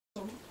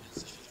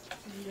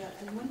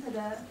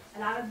المنتدى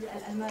العربي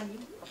الألماني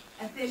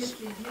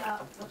الثالث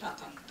للبيئة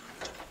والطاقة.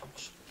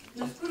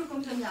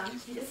 نشكركم جميعا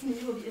باسمي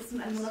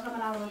وباسم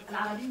المنظمة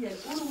العربية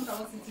الأولى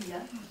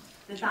المتوسطية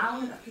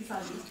للتعاون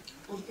الاقتصادي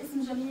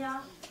وباسم جميع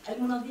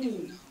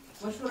المنظمين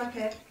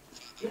والشركاء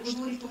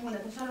بحضوركم،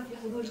 ونتشرف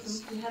بحضوركم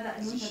في هذا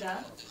المنتدى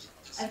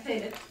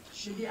الثالث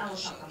للبيئة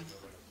والطاقة.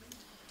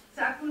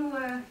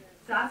 سأكون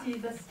سأعطي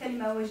بس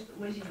كلمة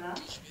وجيزة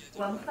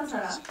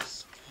ومختصرة،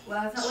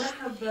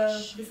 وسأرحب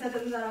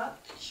بالسادة الوزراء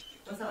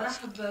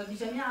وسأرحب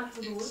بجميع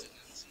الحضور،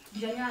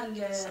 بجميع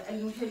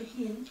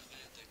المشاركين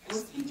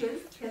والسبيكرز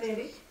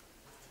كذلك.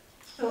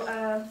 So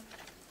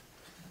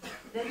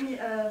let me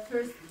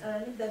first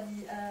نبدأ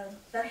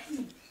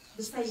بترحيب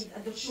بالسيد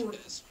الدكتور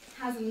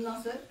حازم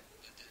الناصر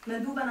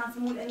مندوبا عن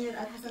سمو الأمير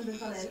الحسن بن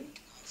طلال،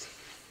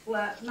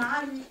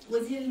 ومعالي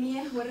وزير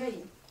المياه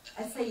والري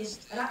السيد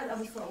رائد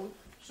أبو سعود،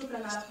 شكرا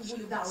على قبول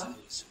الدعوة.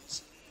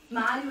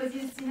 معالي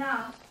وزير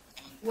الصناعة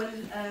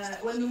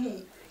والنمو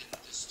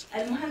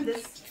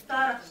المهندس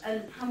طارق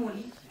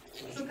الحمولي،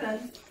 شكرا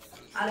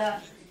على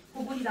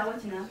قبول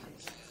دعوتنا.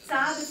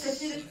 سعادة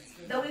سفيرة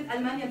دولة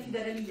ألمانيا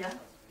الفيدرالية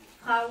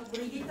فراو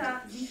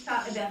بريجيتا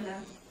زيفكا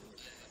إبرلر.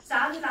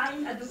 سعادة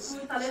العين الدكتور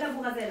طلال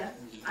أبو-غزالة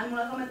عن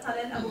منظمة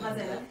طلال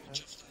أبو-غزالة.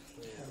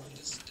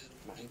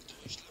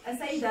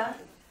 السيدة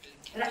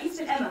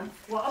رئيس الأمم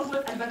وعضو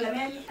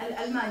البرلمان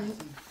الألماني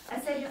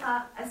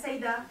السابقة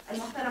السيدة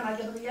المحترمة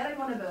جابرييلا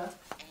مونبر.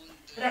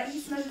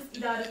 رئيس مجلس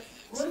إدارة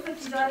غرفة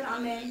تجارة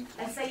عمان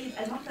السيد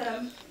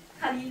المحترم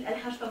خليل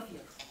الحاج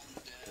توفيق.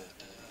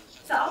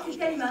 سأعطي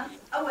الكلمة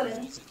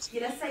أولاً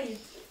إلى السيد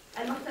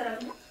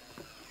المحترم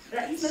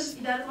رئيس مجلس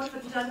إدارة غرفة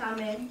تجارة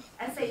عمان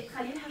السيد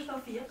خليل الحاج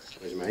توفيق.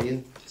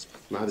 أجمعين،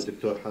 مع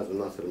الدكتور حازم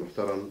الناصر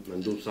المحترم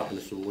مندوب صاحب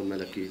السمو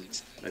الملكي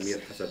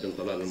أمير حسن بن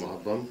طلال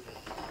المعظم.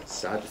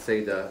 سعادة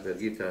السيدة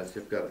برجيتا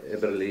زيفكا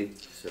إبرلي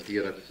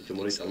سفيرة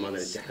جمهورية ألمانيا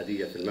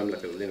الاتحادية في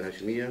المملكة الأردنية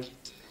الهاشمية.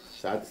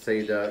 سعادة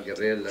السيدة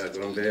جابرييلا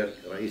جرونبيرغ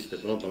رئيسة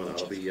المنظمة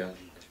العربية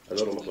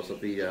الأورو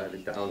الوسطية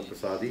للتعاون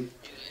الاقتصادي.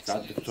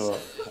 سعادة الدكتور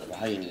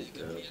العين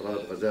طلال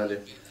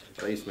أبو-غزالة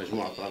رئيس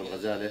مجموعة طلال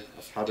أبو-غزالة.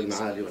 أصحاب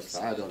المعالي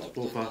والسعادة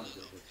والعطوفة،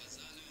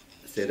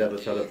 السيدات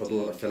والسادة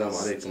الحضور، السلام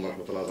عليكم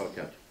ورحمة الله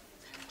وبركاته.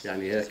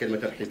 يعني هي كلمة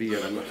ترحيبية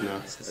لأنه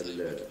احنا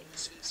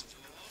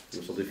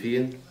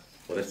المستضيفين،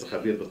 ولست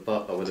خبير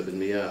بالطاقة ولا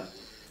بالمياه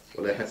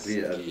ولا يحق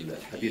لي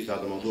الحديث في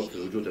هذا الموضوع في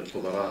وجود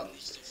الخبراء،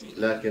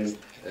 لكن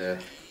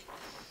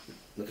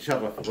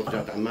نتشرف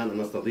بغرفة عمان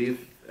أن نستضيف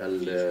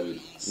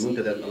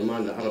المنتدى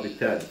الألماني العربي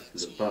الثالث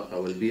للطاقة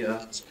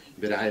والبيئة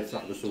برعاية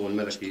صاحب السمو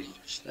الملكي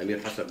الأمير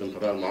حسن بن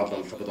طلال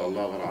المعظم حفظه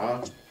الله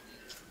ورعاه.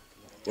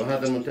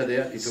 وهذا المنتدى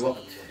يأتي في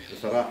وقت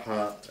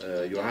بصراحة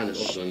يعاني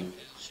الأردن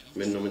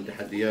منه من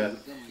تحديات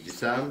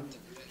جسام،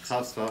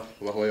 خاصة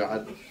وهو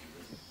يعد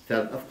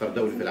ثالث أفقر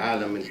دولة في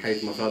العالم من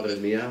حيث مصادر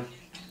المياه،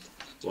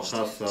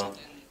 وخاصة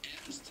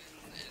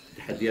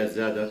تحديات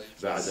زادت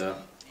بعد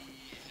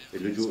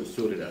اللجوء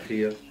السوري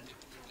الأخير،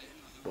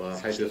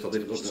 وحيث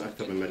يستضيف الأردن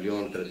أكثر من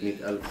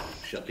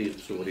 1,300,000 شقيق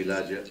سوري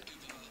لاجئ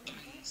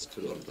في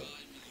الأردن.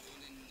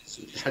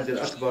 التحدي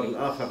الأكبر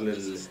الآخر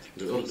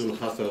للأردن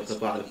وخاصة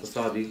للقطاع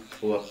الاقتصادي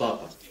هو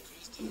الطاقة،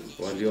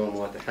 واليوم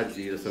هو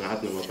تحدي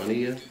لصناعتنا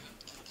الوطنية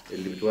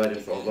اللي بتواجه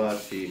صعوبات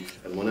في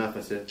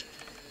المنافسة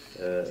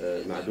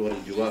مع دول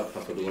الجوار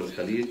خاصة دول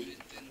الخليج.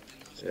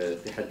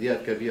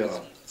 تحديات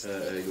كبيرة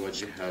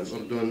يواجهها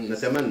الأردن.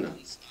 نتمنى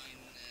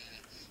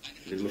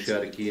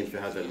للمشاركين في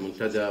هذا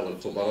المنتدى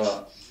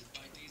والخبراء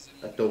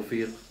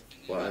التوفيق،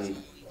 وأن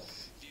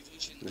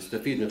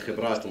نستفيد من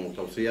خبراتهم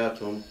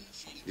وتوصياتهم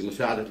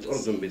لمساعدة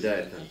الأردن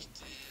بداية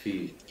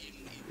في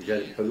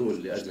إيجاد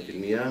الحلول لأزمة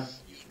المياه،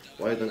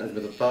 وأيضا أزمة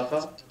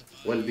الطاقة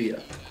والبيئة،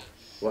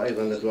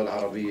 وأيضا للدول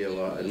العربية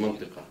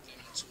والمنطقة.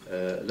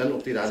 لن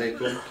أطيل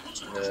عليكم.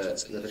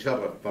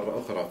 نتشرف مرة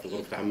أخرى في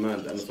غرفة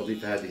عمان بأن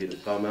نستضيف هذه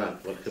القامات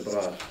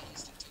والخبرات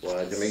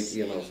وجمعية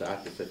إيما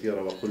وسعادة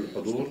السفيرة وكل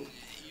الحضور،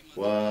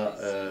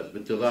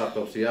 وبانتظار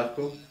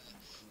توصياتكم.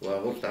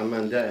 وغرفة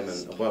عمان دائما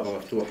أبوابها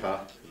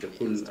مفتوحة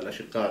لكل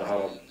الأشقاء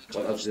العرب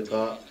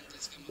والأصدقاء.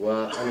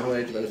 وأنا هنا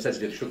يجب أن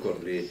أسجل شكر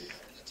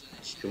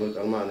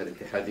لجمهورية ألمانيا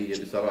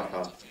الاتحادية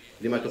بصراحة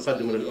لما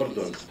تقدم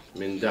للأردن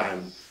من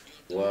دعم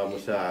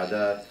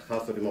ومساعدات،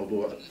 خاصة في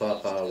موضوع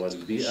الطاقة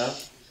والبيئة،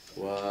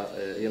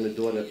 وهي من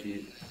الدول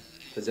التي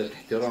تجد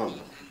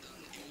احترامها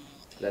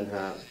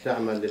لأنها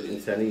تعمل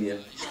للإنسانية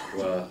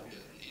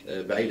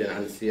وبعيدا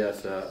عن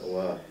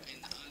السياسة،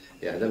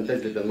 يعني لم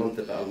تجلب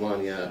المنطقة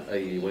ألمانيا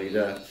أي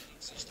ويلات،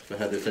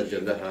 فهذا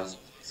يسجل لها.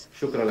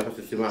 شكرا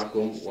لحسن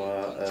استماعكم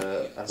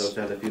وأهلا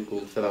وسهلا فيكم.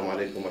 السلام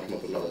عليكم ورحمة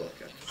الله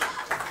وبركاته.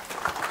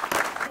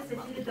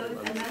 سفيرة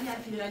دولة ألمانيا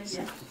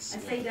الفيدرالية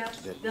السيدة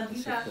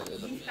برجيتا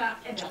زيفكا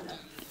إبرلر.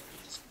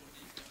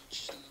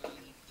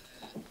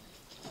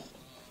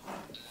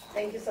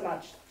 Thank you so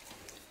much.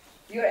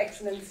 Your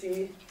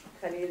Excellency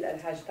Khalil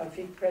Al-Haj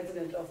Tawfiq,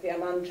 President of the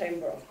Amman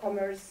Chamber of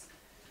Commerce,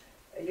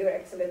 Your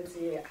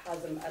Excellency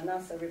Hazem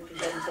Al-Nasser,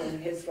 representing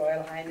His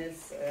Royal Highness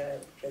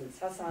Prince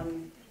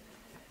Hassan,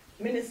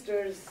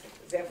 Ministers,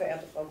 sehr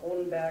verehrte Frau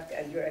Kronenberg,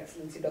 and Your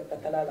Excellency Dr.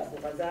 Talal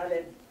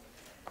Abu-Ghazaleh,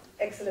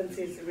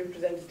 Excellencies,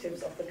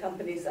 representatives of the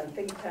companies and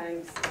think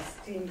tanks,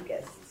 esteemed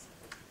guests,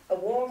 a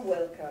warm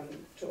welcome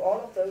to all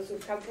of those who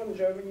come from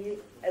Germany,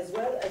 as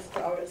well as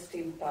to our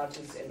esteemed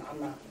parties in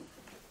Amman.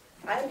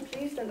 I am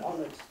pleased and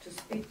honored to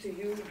speak to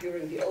you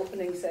during the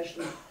opening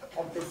session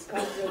of this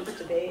conference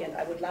today, and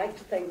I would like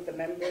to thank the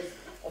members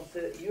of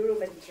the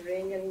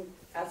Euro-Mediterranean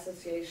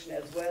Association,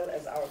 as well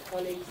as our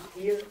colleagues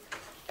here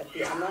at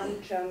the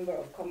Amman Chamber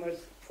of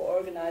Commerce for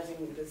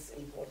organizing this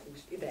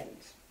important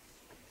event.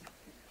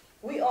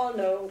 We all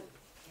know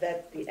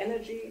that the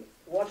energy,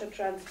 water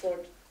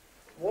transport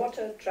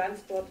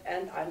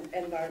and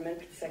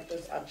environmental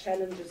sectors are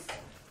challenges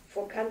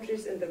for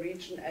countries in the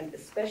region and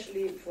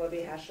especially for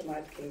the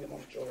Hashemite Kingdom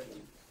of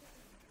Jordan.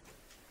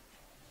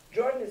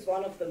 Jordan is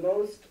one of the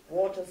most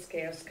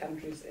water-scarce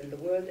countries in the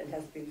world and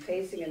has been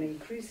facing an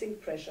increasing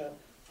pressure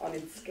on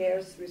its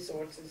scarce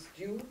resources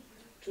due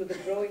to the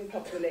growing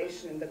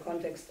population in the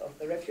context of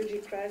the refugee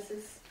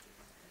crisis,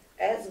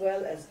 as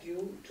well as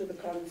due to the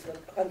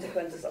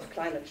consequences of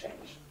climate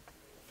change.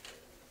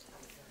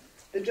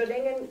 The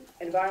Jordanian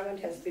environment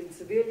has been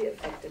severely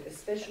affected,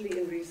 especially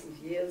in recent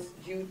years,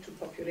 due to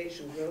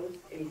population growth,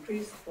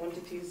 increased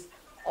quantities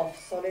of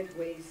solid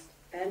waste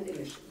and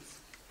emissions.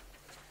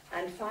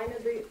 And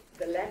finally,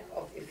 the lack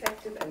of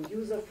effective and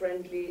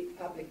user-friendly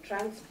public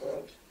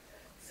transport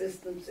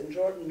systems in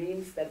Jordan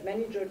means that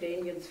many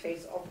Jordanians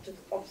face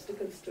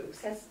obstacles to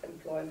access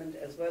employment,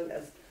 as well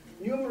as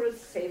numerous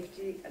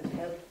safety and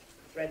health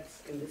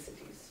threats in the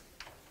cities.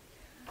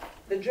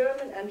 The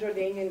German and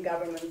Jordanian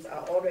governments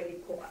are already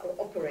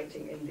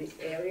cooperating in the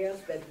areas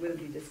that will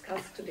be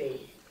discussed today,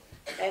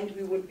 and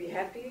we would be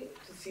happy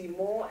to see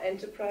more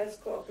enterprise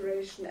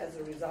cooperation as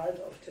a result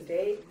of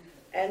today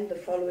and the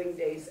following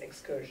days'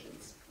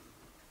 excursions.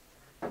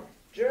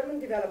 German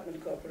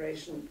development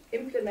cooperation,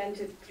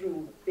 implemented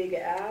through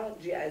BGR,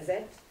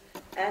 GIZ,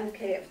 and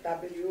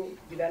KfW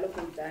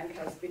Development Bank,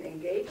 has been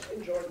engaged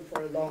in Jordan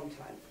for a long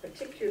time,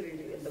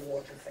 particularly in the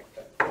water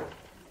sector.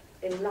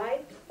 In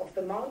light of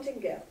the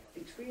mounting gap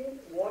between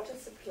water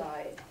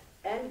supply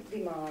and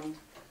demand,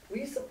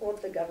 we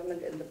support the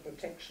government in the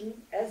protection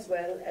as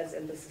well as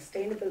in the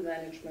sustainable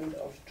management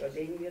of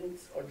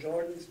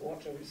Jordan's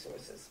water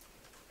resources.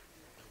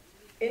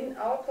 In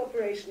our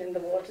cooperation in the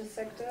water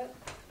sector,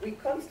 we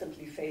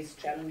constantly face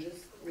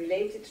challenges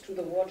related to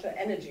the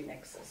water-energy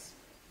nexus.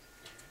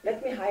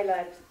 Let me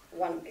highlight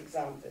one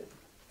example.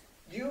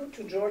 Due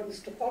to Jordan's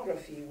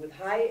topography with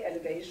high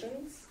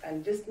elevations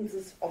and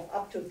distances of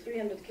up to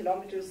 300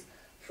 kilometers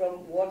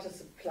from water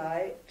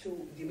supply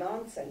to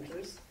demand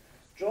centers,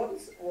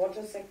 Jordan's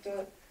water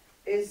sector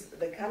is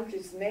the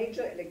country's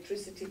major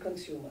electricity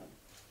consumer.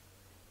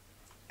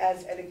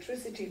 As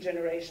electricity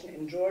generation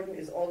in Jordan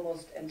is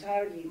almost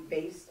entirely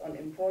based on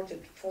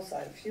imported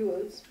fossil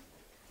fuels,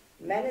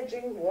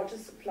 managing water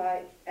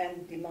supply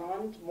and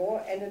demand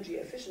more energy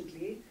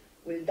efficiently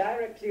will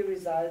directly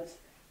result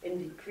in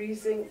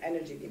decreasing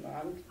energy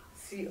demand,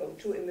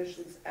 CO2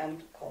 emissions,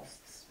 and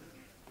costs.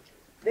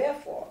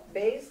 Therefore,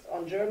 based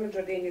on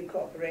German-Jordanian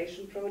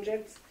cooperation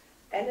projects,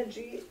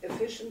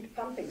 energy-efficient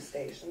pumping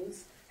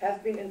stations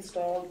have been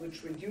installed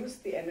which reduce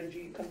the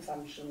energy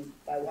consumption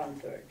by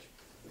 1/3.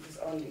 This is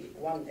only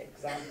one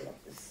example of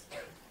this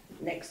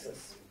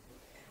nexus.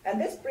 And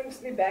this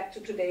brings me back to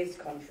today's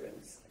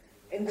conference.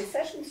 In the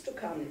sessions to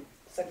come,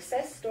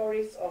 success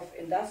stories of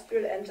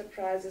industrial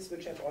enterprises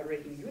which have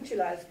already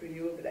utilized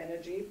renewable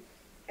energy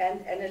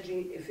and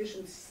energy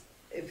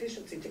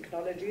efficiency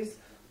technologies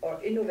or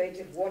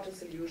innovative water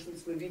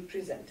solutions will be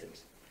presented.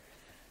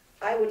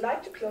 I would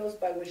like to close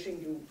by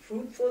wishing you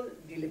fruitful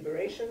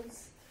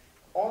deliberations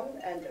on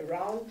and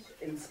around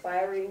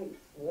inspiring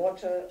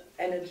water,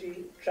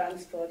 energy,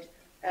 transport,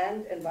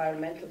 and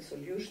environmental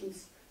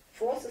solutions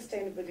for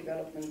sustainable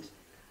development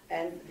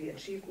and the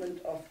achievement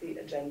of the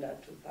Agenda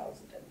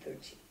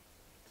 2030.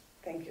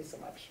 Thank you so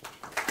much.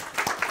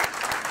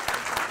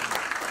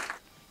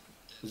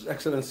 His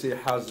Excellency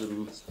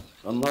Hazem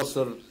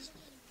Al-Nasser,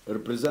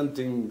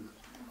 representing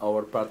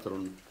our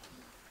patron,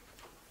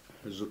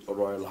 His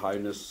Royal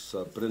Highness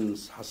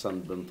Prince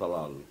Hassan bin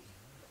Talal.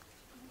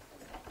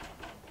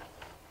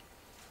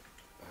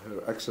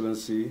 Her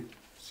Excellency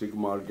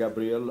Sigmar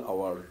Gabriel,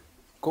 our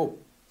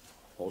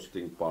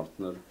co-hosting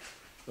partner,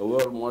 a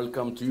warm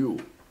welcome to you.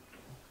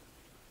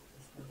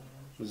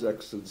 His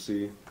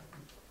Excellency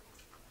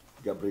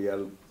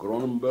Gabriel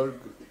Cronenberg,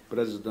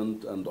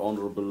 President and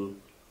Honorable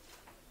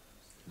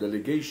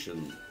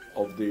Delegation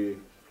of the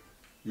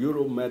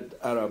Euro-Med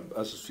Arab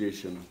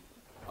Association,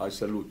 I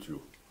salute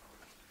you.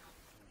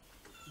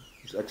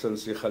 His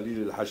Excellency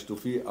Khalil Al-Haj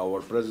Toufi, our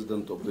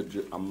President of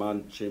the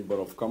Amman Chamber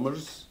of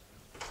Commerce,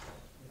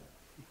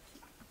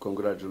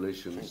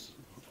 congratulations.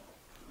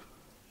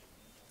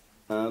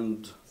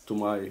 And to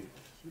my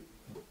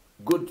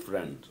good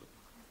friend,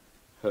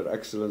 Her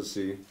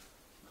Excellency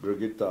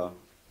Brigitta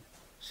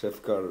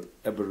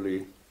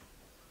Schäfker-Eberli,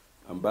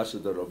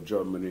 Ambassador of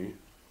Germany,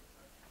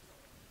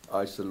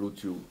 I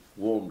salute you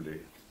warmly.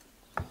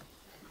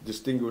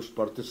 Distinguished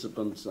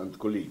participants and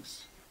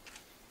colleagues,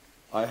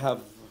 I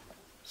have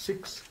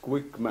 6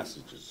 quick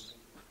messages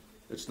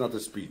It's not a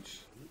speech.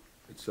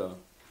 It's a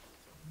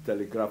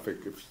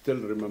telegraphic. If you still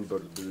remember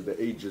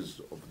the ages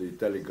of the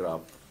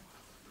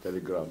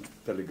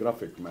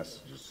telegraphic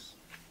messages.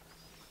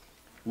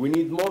 We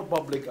need more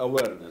public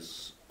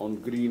awareness on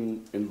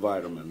green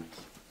environment.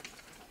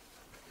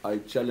 I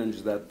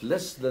challenge that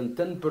less than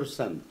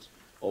 10%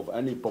 of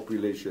any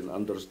population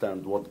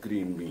understand what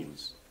green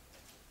means.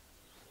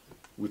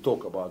 We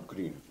talk about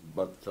green,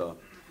 but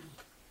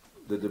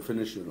the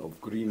definition of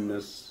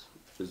greenness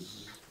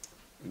is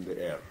in the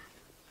air.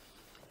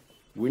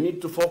 We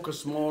need to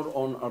focus more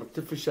on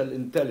artificial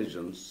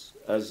intelligence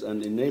as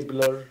an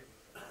enabler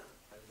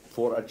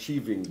for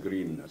achieving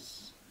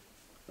greenness.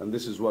 And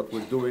this is what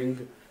we're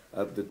doing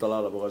at the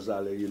Talal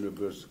Abu-Ghazaleh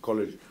University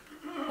College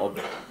of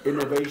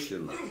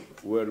Innovation,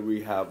 where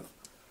we have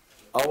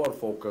our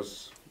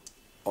focus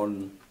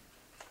on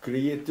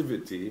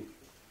creativity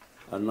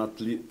and not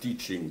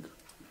teaching.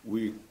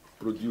 We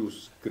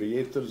produce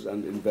creators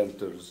and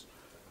inventors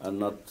and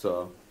not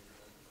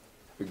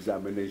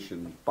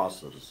examination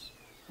passers.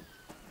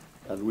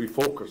 And we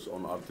focus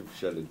on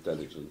artificial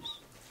intelligence.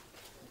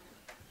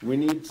 We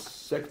need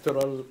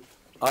sectoral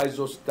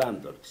ISO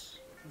standards.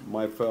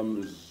 My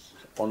firm is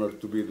honored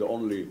to be the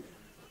only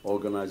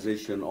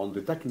organization on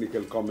the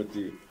technical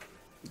committee,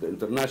 the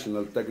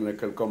International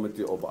Technical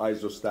Committee of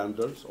ISO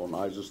standards, on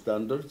ISO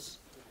standards.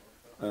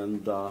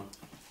 And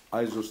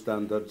ISO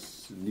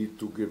standards need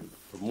to give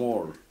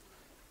more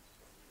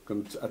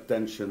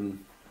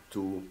attention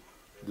to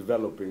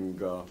developing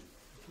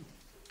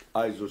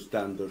ISO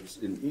standards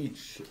in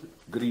each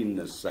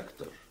greenness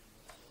sector.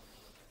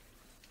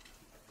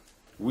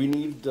 We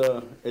need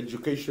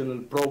educational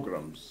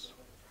programs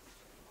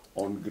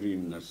on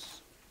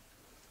greenness.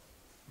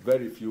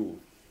 Very few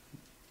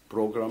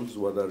programs,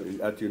 whether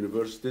at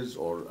universities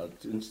or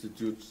at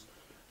institutes,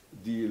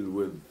 deal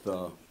with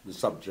the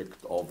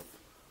subject of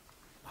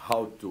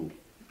how to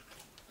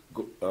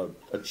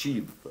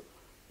achieve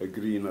a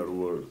greener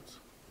world.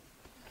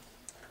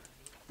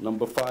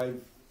 Number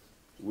 5,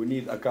 we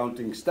need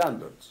accounting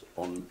standards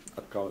on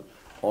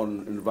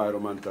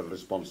environmental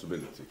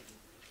responsibility.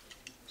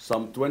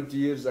 Some 20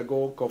 years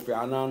ago, Kofi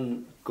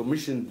Annan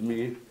commissioned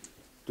me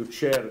to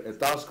chair a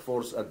task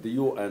force at the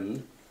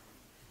UN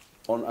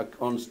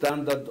on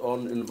standard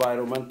on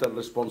environmental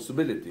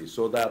responsibility,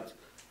 so that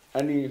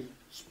any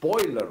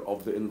spoiler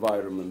of the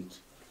environment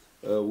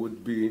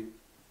would be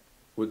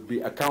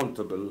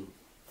accountable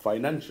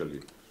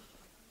financially.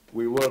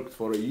 We worked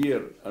for a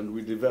year and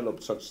we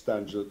developed such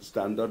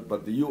standard,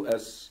 but the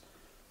US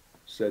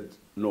said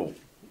no,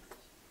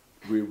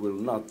 we will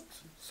not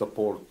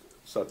support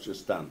such a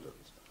standard.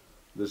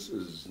 This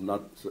is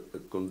not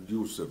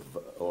conducive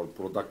or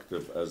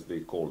productive, as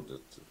they called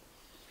it.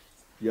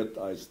 Yet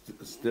I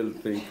still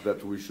think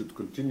that we should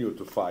continue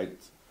to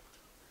fight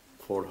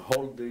for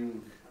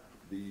holding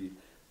the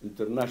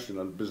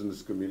international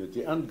business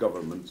community and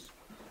governments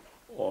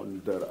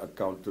on their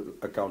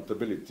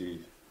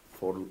accountability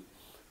for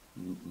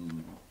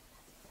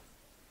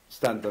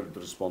standard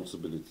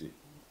responsibility.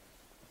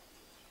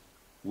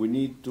 We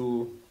need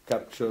to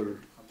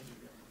capture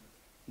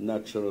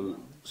natural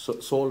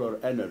solar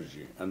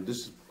energy, and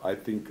this, I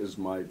think, is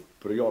my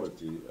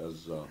priority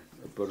as a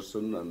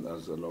person and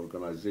as an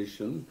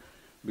organization,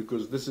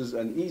 because this is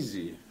an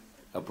easy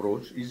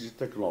approach, easy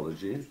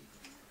technology.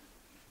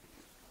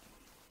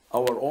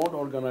 Our own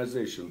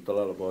organization,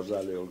 Talal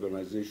Abu-Ghazaleh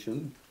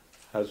organization,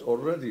 has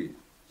already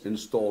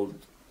installed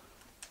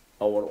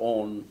our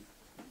own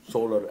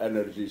solar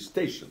energy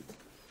station.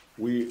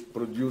 We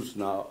produce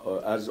now,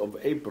 as of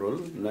April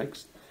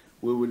next,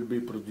 we will be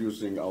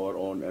producing our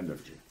own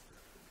energy.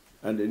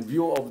 And in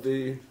view of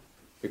the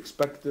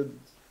expected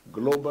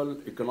global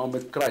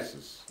economic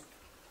crisis,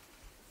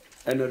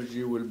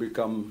 energy will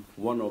become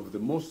one of the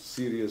most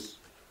serious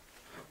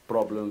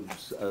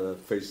problems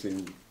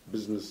facing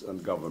business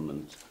and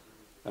government.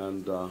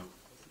 And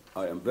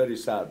I am very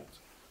sad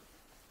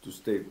to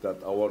state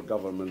that our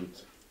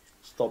government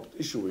stopped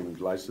issuing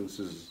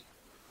licenses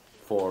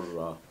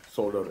for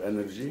solar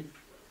energy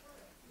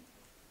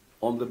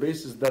on the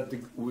basis that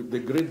the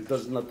grid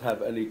does not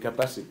have any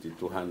capacity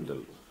to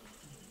handle.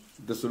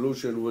 The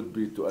solution would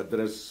be to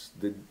address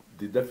the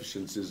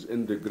deficiencies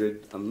in the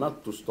grid and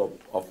not to stop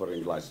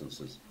offering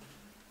licenses.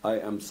 I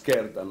am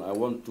scared, and I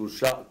want to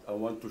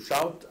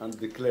shout and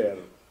declare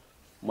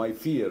my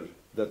fear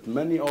that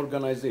many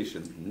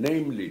organizations,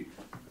 namely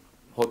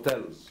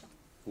hotels,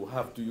 who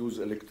have to use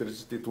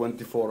electricity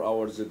 24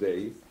 hours a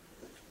day,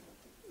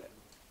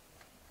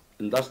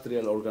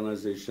 industrial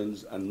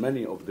organizations, and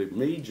many of the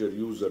major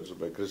users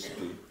of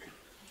electricity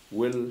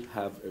will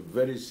have a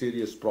very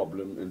serious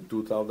problem in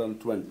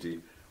 2020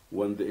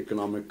 when the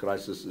economic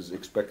crisis is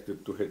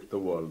expected to hit the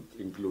world,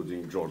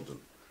 including Jordan.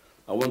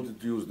 I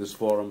wanted to use this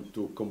forum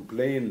to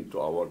complain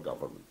to our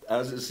government.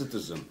 As a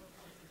citizen,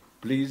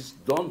 please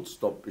don't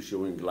stop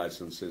issuing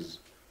licenses.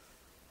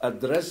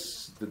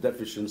 Address the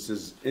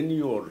deficiencies in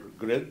your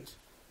grid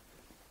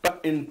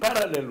in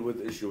parallel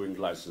with issuing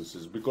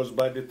licenses, because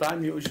by the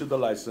time you issue the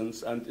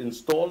license and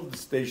install the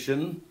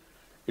station,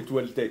 it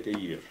will take a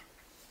year.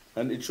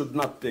 and it should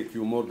not take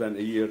you more than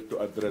a year to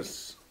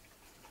address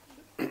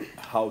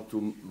how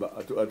to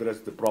address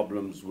the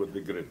problems with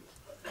the grid.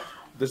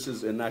 This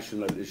is a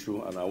national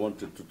issue, and I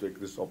wanted to take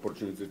this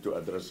opportunity to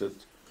address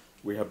it.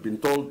 We have been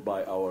told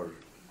by our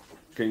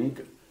king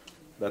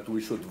that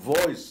we should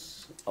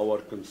voice our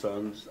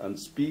concerns and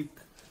speak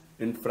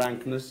in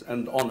frankness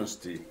and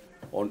honesty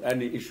on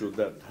any issue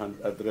that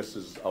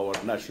addresses our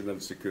national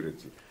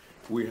security.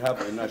 We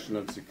have a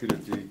national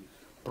security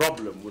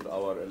problem with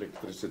our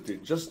electricity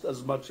just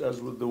as much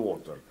as with the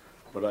water.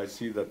 But I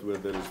see that where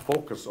there is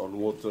focus on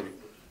water,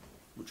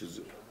 which is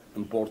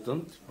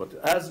important, but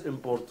as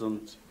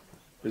important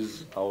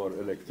is our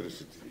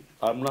electricity.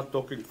 I'm not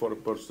talking for a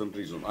personal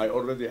reason. I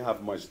already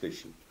have my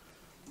station.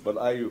 But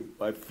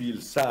I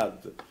feel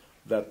sad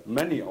that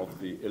many of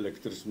the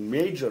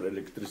major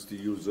electricity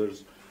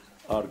users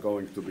are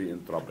going to be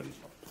in trouble.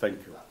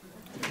 Thank you.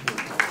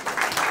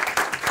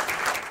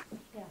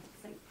 Yeah,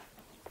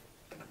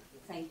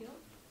 thank you.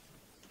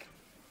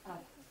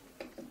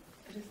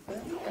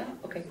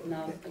 Okay,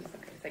 now it's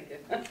okay, thank you.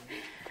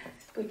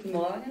 Guten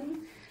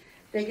Morgen,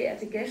 sehr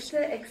geehrte Gäste,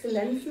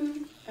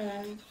 Exzellenzen.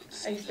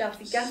 Ich darf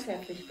Sie ganz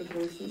herzlich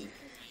begrüßen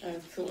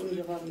zu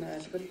unserem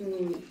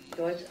dritten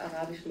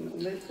deutsch-arabischen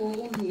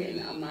Umweltforum hier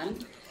in Amman.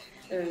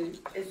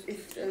 Es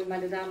ist,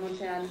 meine Damen und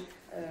Herren,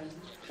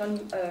 schon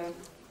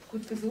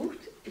gut besucht.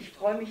 Ich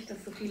freue mich,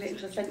 dass so viele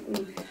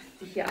Interessenten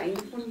sich hier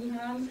eingefunden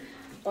haben.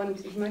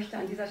 Und ich möchte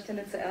an dieser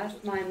Stelle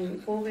zuerst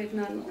meinen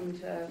Vorrednern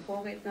und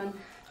Vorrednern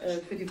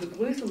für die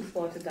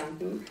Begrüßungsworte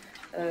danken.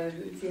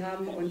 Sie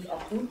haben uns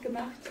auch Mut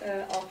gemacht,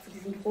 auch zu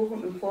diesem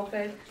Forum im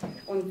Vorfeld,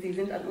 und Sie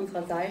sind an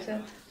unserer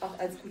Seite auch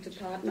als gute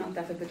Partner, und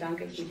dafür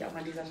bedanke ich mich auch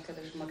an dieser Stelle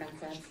schon mal ganz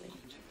herzlich.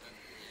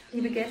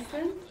 Liebe Gäste,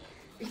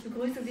 ich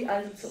begrüße Sie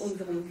also zu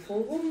unserem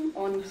Forum,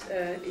 und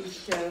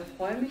ich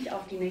freue mich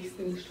auf die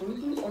nächsten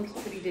Stunden und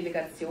für die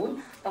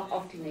Delegation auch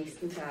auf die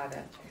nächsten Tage.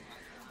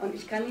 Und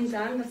ich kann Ihnen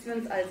sagen, dass wir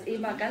uns als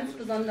EMA ganz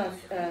besonders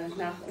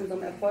nach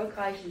unserem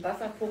erfolgreichen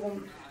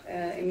Wasserforum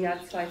im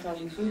Jahr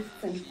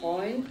 2015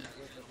 freuen,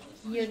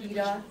 hier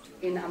wieder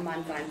in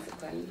Amman sein zu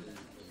können.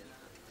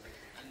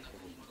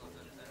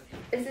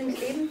 Es sind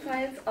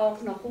ebenfalls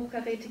auch noch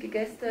hochkarätige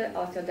Gäste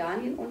aus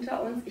Jordanien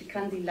unter uns. Ich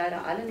kann sie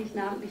leider alle nicht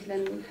namentlich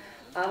nennen,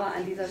 aber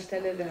an dieser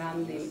Stelle, wir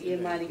haben den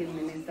ehemaligen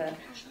Minister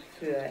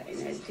für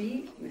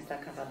Energie, Mr.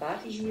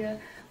 Karabati, hier,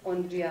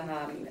 und wir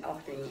haben auch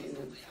den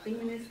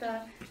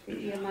Industrieminister, den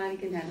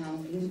ehemaligen Herrn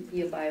Hamrin,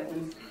 hier bei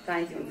uns.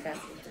 Seien Sie uns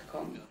herzlich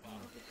willkommen.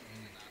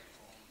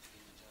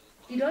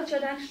 Die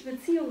deutsch-jordanischen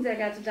Beziehungen, sehr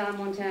geehrte Damen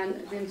und Herren,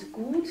 sind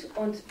gut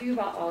und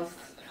überaus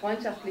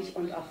freundschaftlich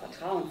und auch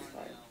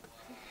vertrauensvoll.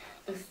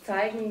 Das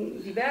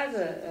zeigen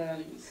diverse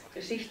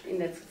Geschichten in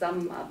der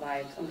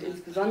Zusammenarbeit, und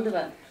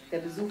insbesondere der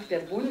Besuch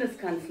der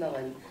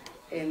Bundeskanzlerin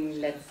im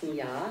letzten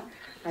Jahr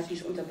hat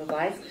dies unter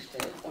Beweis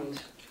gestellt,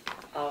 und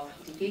auch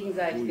die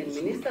gegenseitigen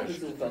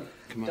Ministerbesuche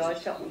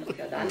deutscher und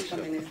jordanischer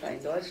Minister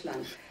in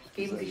Deutschland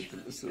geben sich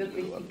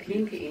wirklich die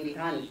Klinke in die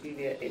Hand, wie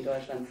wir in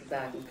Deutschland zu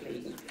sagen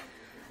pflegen.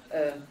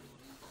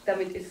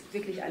 Damit ist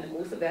wirklich eine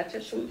große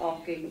Wertschätzung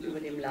auch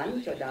gegenüber dem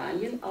Land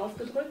Jordanien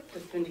ausgedrückt.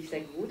 Das finde ich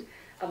sehr gut.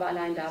 Aber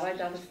allein dabei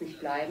darf es nicht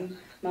bleiben.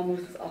 Man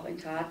muss es auch in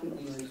Taten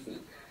ummünzen.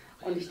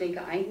 Und ich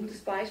denke, ein gutes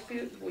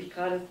Beispiel, wo ich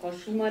gerade Frau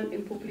Schumann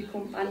im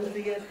Publikum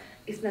ansehe,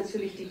 ist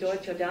natürlich die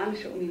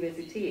Deutsch-Jordanische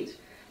Universität.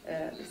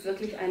 Ist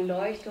wirklich ein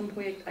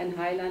Leuchtturmprojekt, ein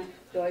Highlight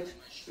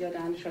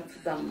deutsch-jordanischer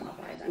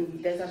Zusammenarbeit. An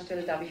dieser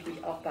Stelle darf ich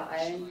mich auch bei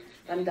allen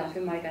dann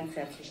dafür mal ganz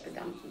herzlich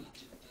bedanken.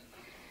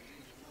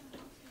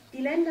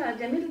 Die Länder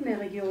der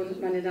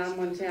Mittelmeerregion, meine Damen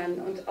und Herren,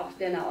 und auch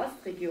der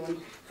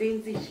Nahostregion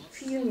sehen sich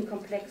vielen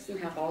komplexen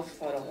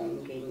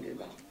Herausforderungen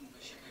gegenüber.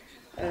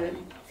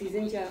 Sie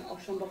sind ja auch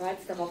schon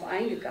bereits darauf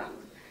eingegangen.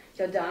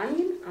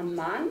 Jordanien,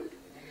 Amman,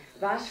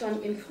 war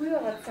schon in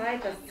früherer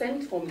Zeit das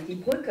Zentrum, die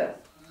Brücke,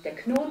 der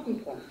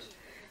Knotenpunkt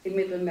im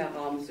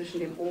Mittelmeerraum zwischen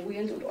dem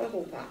Orient und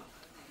Europa.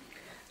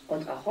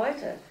 Und auch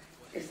heute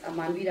ist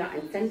Amman wieder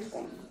ein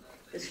Zentrum.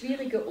 Das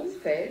schwierige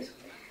Umfeld,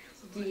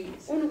 die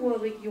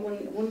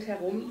Unruheregionen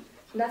rundherum,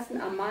 lassen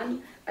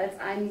Amman als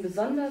einen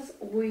besonders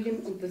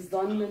ruhigen und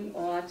besonnenen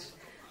Ort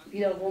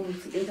wiederum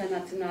zum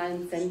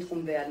internationalen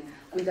Zentrum werden.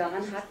 Und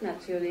daran hat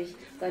natürlich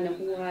seine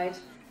Hoheit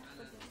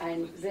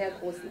einen sehr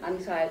großen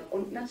Anteil,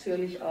 und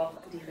natürlich auch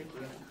die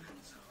Regierung.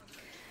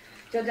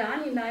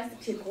 Jordanien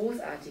leistet hier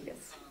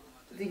Großartiges.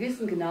 Sie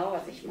wissen genau,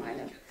 was ich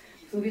meine.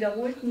 Zum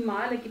wiederholten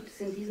Male gibt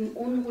es in diesem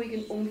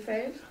unruhigen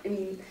Umfeld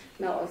im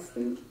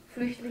Nahosten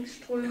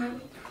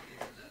Flüchtlingsströme.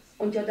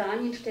 Und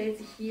Jordanien stellt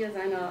sich hier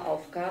seiner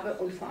Aufgabe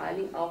und vor allen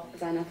Dingen auch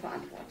seiner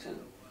Verantwortung.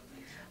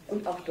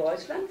 Und auch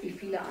Deutschland, wie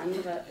viele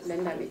andere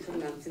Länder im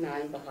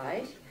internationalen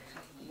Bereich,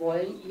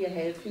 wollen hier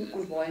helfen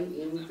und wollen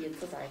ihnen hier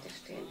zur Seite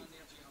stehen.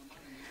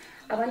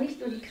 Aber nicht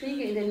nur die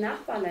Kriege in den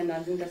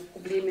Nachbarländern sind das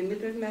Problem im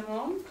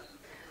Mittelmeerraum,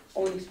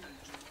 und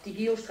die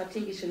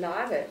geostrategische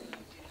Lage,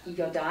 die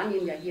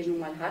Jordanien ja hier nun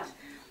mal hat,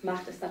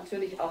 macht es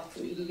natürlich auch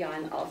zum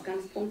idealen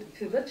Ausgangspunkt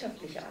für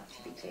wirtschaftliche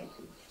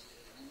Aktivitäten.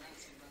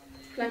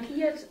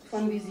 Flankiert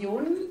von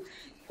Visionen,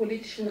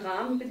 politischen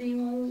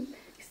Rahmenbedingungen,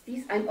 ist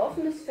dies ein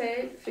offenes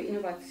Feld für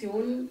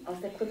Innovationen aus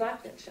der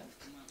Privatwirtschaft.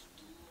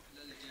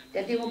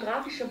 Der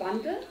demografische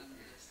Wandel,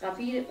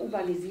 rapide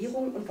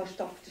Urbanisierung und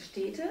verstopfte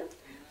Städte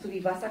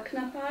sowie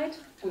Wasserknappheit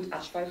und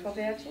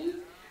Abfallverwertung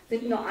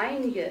sind nur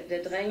einige der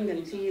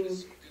drängenden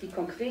Themen, die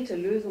konkrete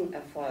Lösungen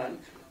erfordern.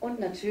 Und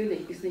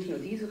natürlich ist nicht nur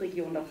diese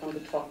Region davon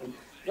betroffen,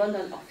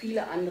 sondern auch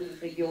viele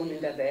andere Regionen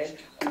in der Welt.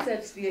 Und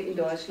selbst wir in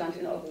Deutschland,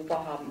 in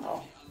Europa haben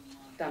auch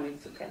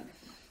damit zu kämpfen.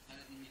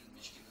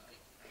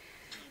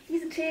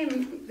 Diese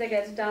Themen, sehr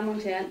geehrte Damen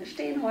und Herren,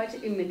 stehen heute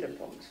im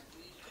Mittelpunkt.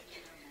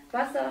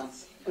 Wasser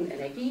und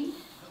Energie,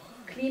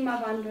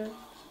 Klimawandel,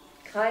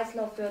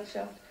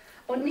 Kreislaufwirtschaft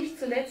und nicht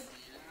zuletzt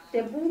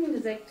der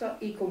boomende Sektor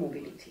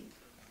Ecomobility.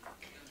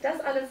 Das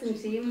alles sind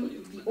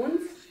Themen, die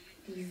uns,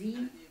 die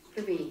Sie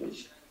bewegen.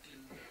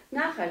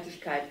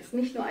 Nachhaltigkeit ist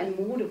nicht nur ein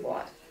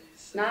Modewort.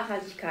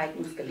 Nachhaltigkeit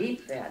muss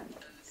gelebt werden.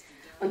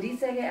 Und dies,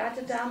 sehr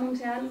geehrte Damen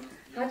und Herren,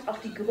 hat auch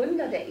die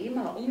Gründer der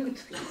EMA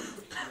umgetrieben.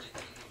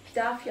 Ich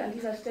darf hier an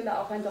dieser Stelle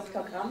auch Herrn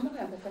Dr. Grambo,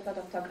 Herrn Professor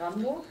Dr.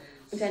 Grambo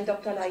und Herrn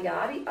Dr.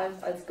 Layadi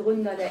als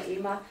Gründer der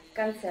EMA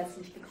ganz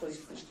herzlich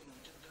begrüßen.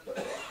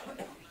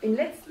 Im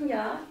letzten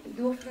Jahr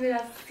durften wir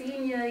das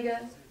 10-jährige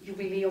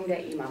Jubiläum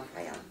der EMA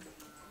feiern.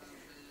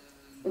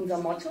 Unser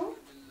Motto,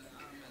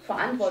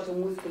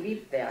 Verantwortung muss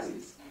gelebt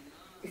werden,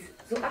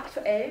 ist so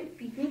aktuell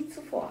wie nie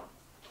zuvor.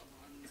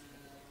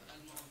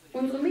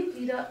 Unsere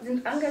Mitglieder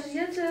sind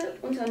engagierte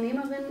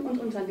Unternehmerinnen und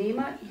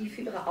Unternehmer, die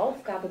für ihre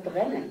Aufgabe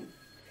brennen,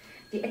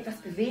 die etwas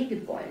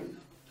bewegen wollen.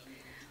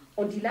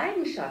 Und die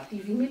Leidenschaft,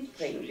 die sie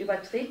mitbringen,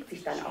 überträgt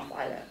sich dann auf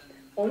alle.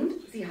 Und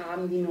sie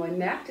haben die neuen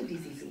Märkte, die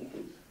sie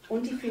suchen.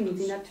 Und die finden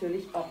sie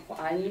natürlich auch vor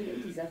allen Dingen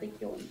in dieser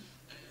Region.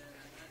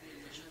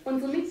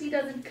 Unsere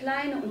Mitglieder sind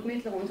kleine und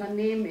mittlere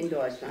Unternehmen in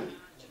Deutschland,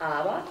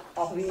 aber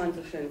auch, wie man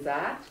so schön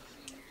sagt,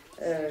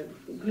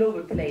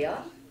 Global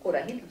Player oder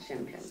Hidden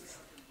Champions.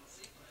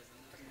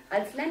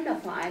 Als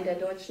Länderverein der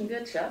deutschen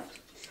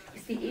Wirtschaft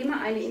ist die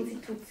EMA eine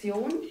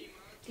Institution,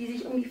 die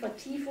sich um die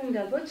Vertiefung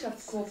der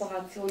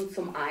Wirtschaftskooperation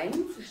zum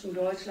einen zwischen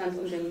Deutschland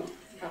und den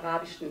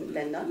arabischen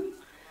Ländern,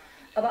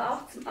 aber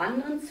auch zum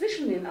anderen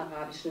zwischen den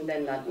arabischen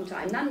Ländern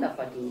untereinander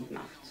verdient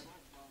macht.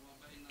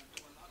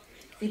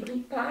 Sie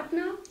bringt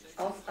Partner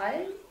aus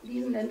all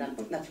diesen Ländern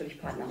und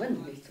natürlich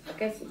Partnerinnen, nicht zu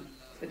vergessen,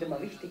 das wird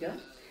immer wichtiger,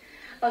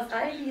 aus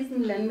all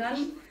diesen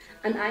Ländern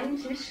an einen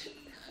Tisch,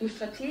 um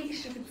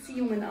strategische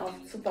Beziehungen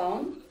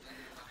aufzubauen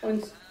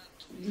und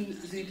die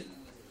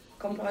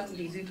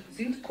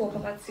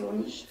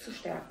Südkooperation zu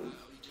stärken.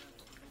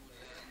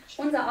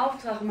 Unser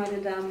Auftrag,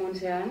 meine Damen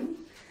und Herren,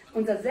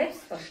 unser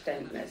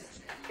Selbstverständnis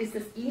ist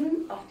es,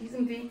 Ihnen auf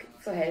diesem Weg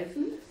zu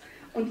helfen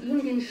und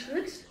Ihnen den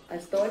Schritt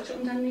als deutsche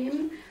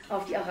Unternehmen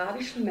auf die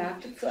arabischen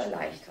Märkte zu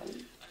erleichtern.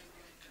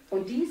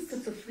 Und dies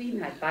zur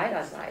Zufriedenheit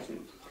beider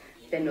Seiten.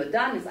 Denn nur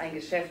dann ist ein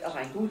Geschäft auch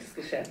ein gutes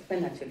Geschäft,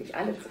 wenn natürlich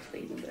alle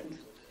zufrieden sind.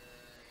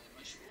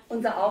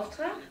 Unser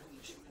Auftrag,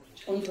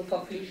 unsere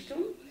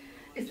Verpflichtung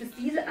ist es,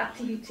 diese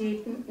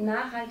Aktivitäten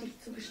nachhaltig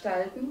zu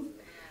gestalten,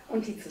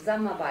 und die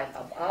Zusammenarbeit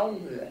auf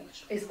Augenhöhe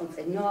ist uns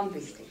enorm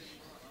wichtig.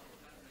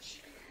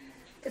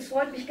 Es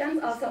freut mich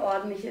ganz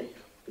außerordentlich,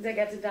 sehr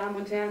geehrte Damen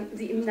und Herren,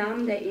 Sie im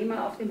Namen der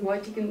EMA auf dem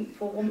heutigen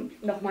Forum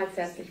nochmals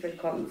herzlich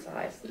willkommen zu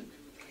heißen.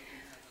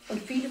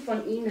 Und viele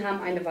von Ihnen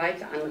haben eine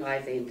weite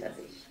Anreise hinter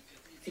sich.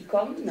 Sie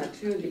kommen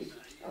natürlich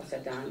aus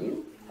Jordanien,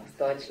 aus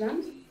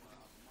Deutschland,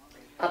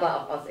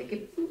 aber auch aus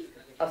Ägypten,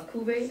 aus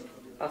Kuwait,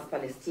 aus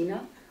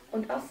Palästina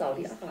und aus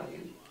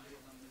Saudi-Arabien.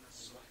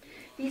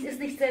 Dies ist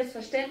nicht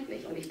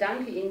selbstverständlich und ich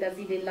danke Ihnen, dass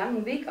Sie den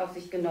langen Weg auf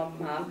sich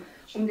genommen haben,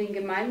 um den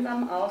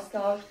gemeinsamen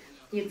Austausch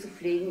hier zu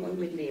pflegen und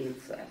mit Leben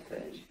zu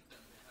erfüllen.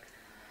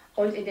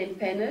 Und in den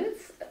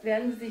Panels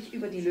werden Sie sich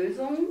über die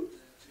Lösungen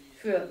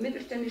für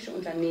mittelständische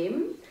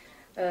Unternehmen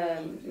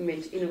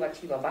mit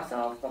innovativer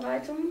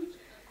Wasseraufbereitung,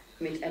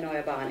 mit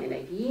erneuerbaren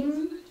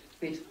Energien,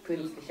 mit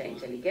künstlicher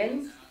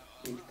Intelligenz,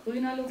 mit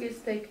grüner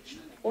Logistik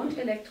und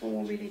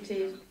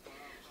Elektromobilität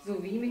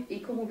sowie mit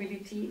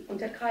Ecomobility und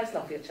der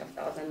Kreislaufwirtschaft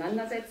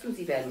auseinandersetzen.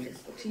 Sie werden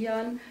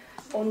diskutieren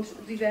und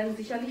Sie werden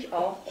sicherlich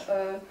auch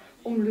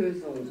um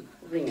Lösungen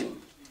ringen.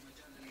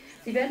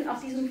 Sie werden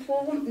auf diesem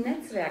Forum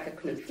Netzwerke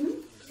knüpfen,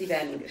 Sie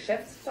werden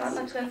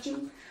Geschäftspartner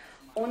treffen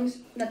und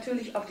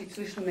natürlich auch die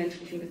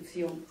zwischenmenschlichen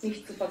Beziehungen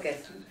nicht zu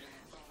vergessen,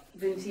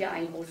 sind hier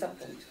ein großer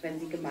Punkt, wenn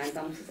Sie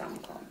gemeinsam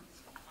zusammenkommen.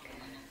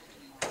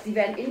 Sie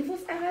werden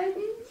Infos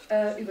erhalten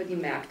über die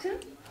Märkte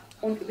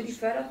und über die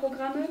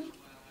Förderprogramme,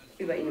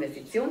 über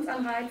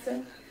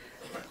Investitionsanreize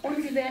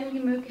und Sie werden die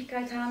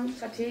Möglichkeit haben,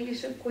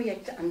 strategische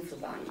Projekte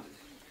anzubahnen.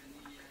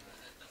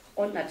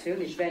 Und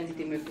natürlich werden Sie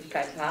die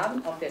Möglichkeit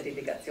haben, auf der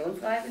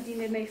Delegationsreise, die in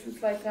den nächsten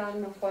 2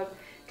 Tagen noch folgt,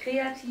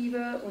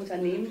 kreative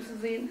Unternehmen zu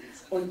sehen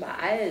und bei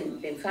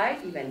allen den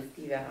Side-Events,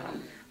 die wir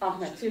haben, auch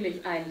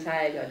natürlich einen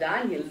Teil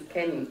Jordaniens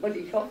kennen und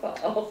ich hoffe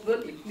auch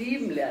wirklich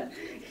lieben lernen.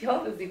 Ich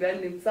hoffe, Sie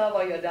werden dem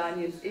Zauber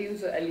Jordaniens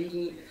ebenso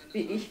erliegen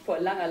wie ich vor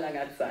langer,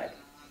 langer Zeit.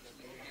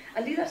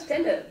 An dieser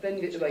Stelle,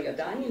 wenn wir über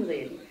Jordanien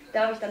reden,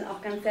 darf ich dann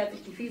auch ganz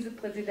herzlich die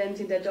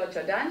Vizepräsidentin der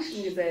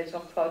Deutsch-Jordanischen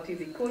Gesellschaft, Frau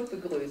Tisikurt,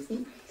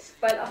 begrüßen,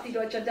 weil auch die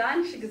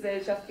Deutsch-Jordanische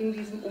Gesellschaft in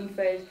diesem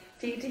Umfeld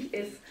tätig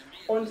ist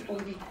und um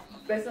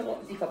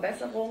die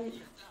Verbesserung,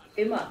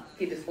 immer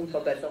geht es um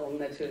Verbesserung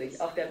natürlich,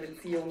 auch der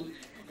Beziehung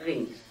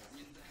ringt.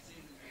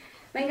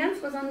 Mein ganz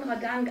besonderer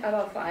Dank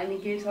aber vor allen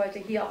Dingen gilt heute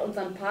hier auch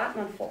unseren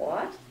Partnern vor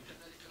Ort.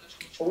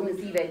 Ohne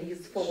sie wäre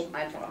dieses Forum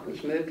einfach auch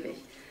nicht möglich.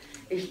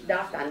 Ich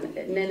darf dann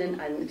nennen,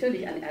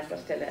 natürlich an erster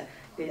Stelle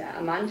den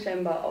Amman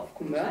Chamber of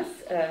Commerce,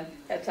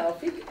 Herr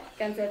Taufik,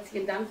 ganz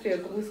herzlichen Dank für Ihr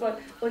Grußwort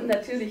und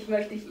natürlich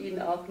möchte ich Ihnen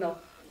auch noch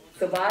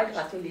zur Wahl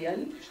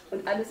gratulieren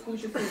und alles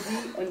Gute für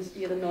Sie und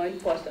Ihren neuen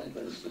Vorstand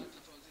wünschen.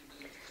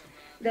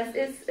 Das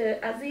ist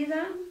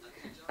Aziza,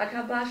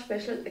 Aqaba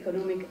Special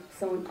Economic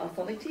Zone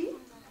Authority.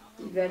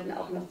 Wir werden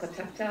auch noch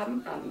Kontakt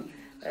haben am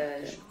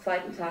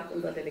zweiten Tag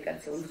unserer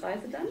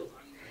Delegationsreise dann.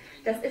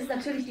 Das ist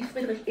natürlich die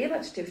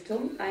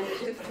Friedrich-Ebert-Stiftung,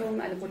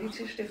 eine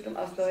politische Stiftung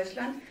aus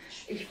Deutschland.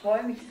 Ich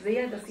freue mich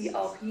sehr, dass Sie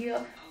auch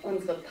hier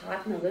unsere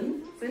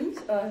Partnerin sind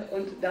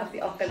und darf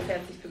Sie auch ganz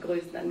herzlich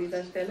begrüßen an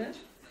dieser Stelle.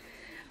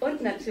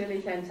 Und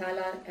natürlich Herrn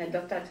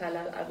Dr.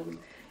 Talal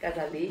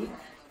Abu-Ghazaleh.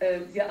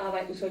 Wir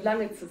arbeiten schon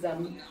lange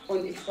zusammen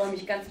und ich freue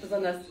mich ganz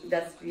besonders,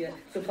 dass wir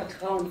so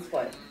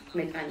vertrauensvoll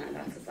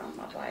miteinander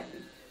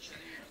zusammenarbeiten.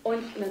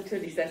 Und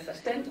natürlich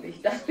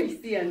selbstverständlich darf ich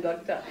Sie, Herrn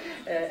Dr.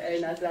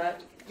 El-Nazar,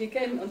 wir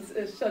kennen uns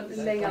schon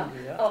länger,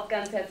 auch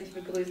ganz herzlich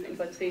begrüßen in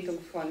Vertretung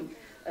von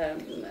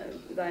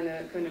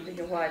seine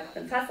königliche Hoheit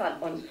Prinz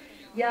Hassan. Und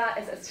ja,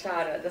 es ist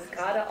schade, dass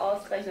gerade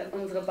ausgerechnet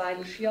unsere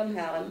beiden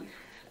Schirmherren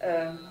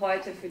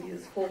heute für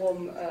dieses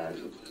Forum,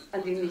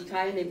 an dem nicht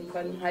teilnehmen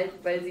können, halt,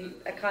 weil sie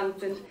erkrankt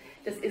sind.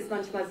 Das ist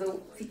manchmal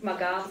so. Sigmar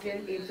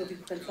Gabriel, ebenso wie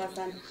Prinz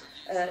Hassan,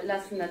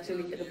 lassen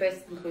natürlich ihre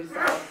besten Grüße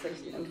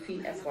ausrichten und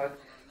viel Erfolg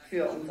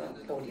für unser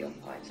Podium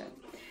heute.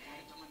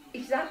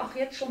 Ich sage auch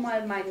jetzt schon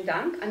mal meinen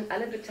Dank an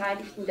alle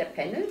Beteiligten der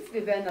Panels.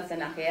 Wir werden das ja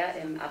nachher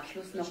im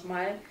Abschluss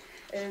nochmal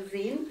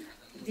sehen.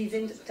 Sie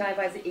sind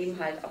teilweise eben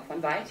halt auch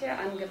von weit her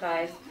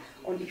angereist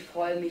und ich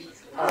freue mich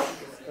auf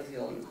die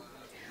Diskussionen.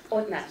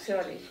 Und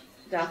natürlich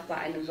darf bei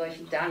einem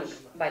solchen Dank,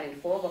 bei den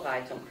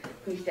Vorbereitungen,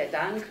 nicht der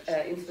Dank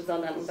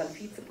insbesondere an unseren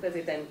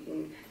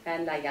Vizepräsidenten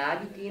Herrn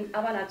Layadi gehen,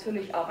 aber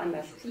natürlich auch an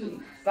das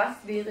Team. Was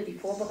wäre die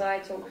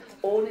Vorbereitung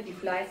ohne die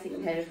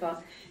fleißigen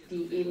Helfer,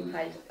 die eben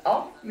halt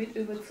auch mit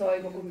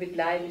Überzeugung und mit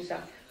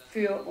Leidenschaft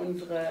für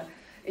unsere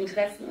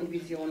Interessen und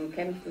Visionen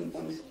kämpfen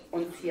und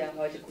uns hier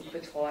heute gut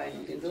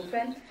betreuen. Und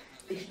insofern,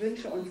 ich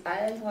wünsche uns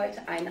allen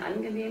heute einen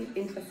angenehmen,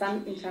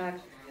 interessanten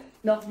Tag.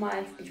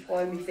 Nochmals, ich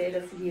freue mich sehr,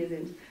 dass Sie hier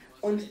sind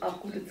und auch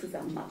gute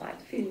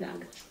Zusammenarbeit. Vielen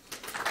Dank.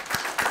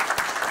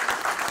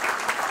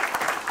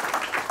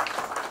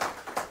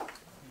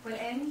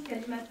 والآن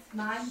كلمة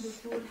معالي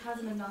الدكتور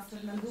حازم الناصر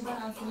مندوبا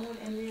عن سمو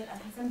الأمير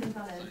الحسن بن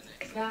طلال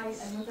راعي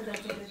المنتدى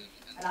الثالث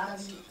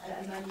العربي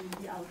الألماني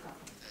بأوكا.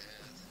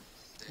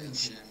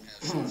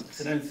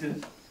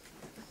 Excellencies,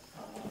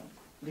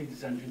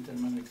 ladies and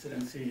gentlemen,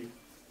 Excellency,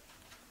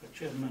 the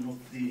Chairman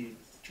of the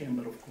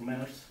Chamber of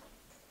Commerce,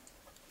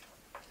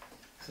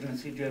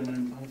 Excellency German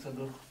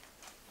Ambassador of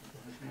the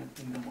Hashemite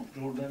Kingdom of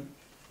Jordan,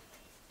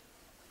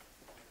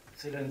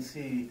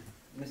 Excellency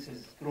Mrs.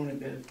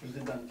 Kronenberg,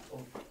 President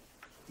of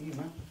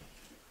IMA,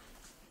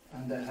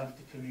 and I have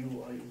to tell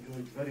you I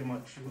enjoyed very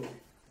much your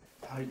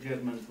high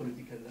German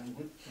political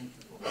language. Thank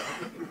you for that.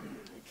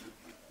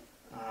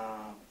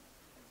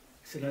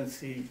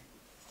 Excellency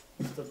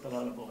Mr.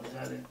 Talal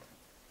Abu-Ghazaleh,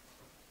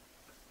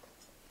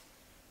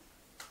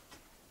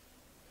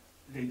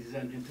 ladies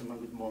and gentlemen,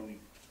 good morning.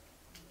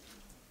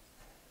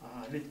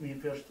 Let me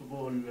first of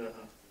all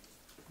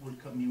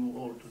welcome you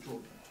all to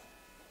Jordan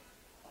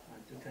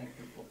and to thank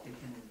you for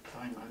taking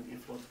time and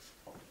effort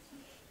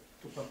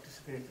to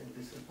participate in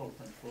this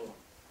important forum.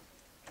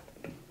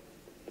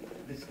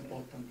 This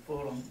important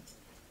forum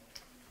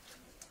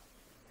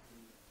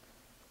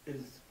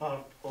is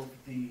part of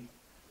the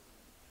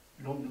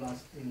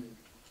long-lasting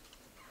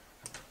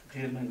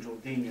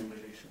German-Jordanian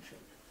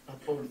relationship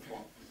at all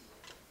fronts.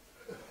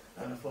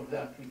 For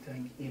that, we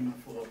thank IMA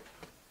for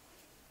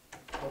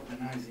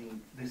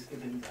organizing this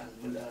event as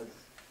well as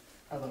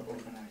other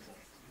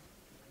organizers.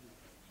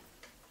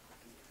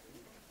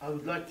 I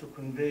would like to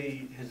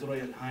convey His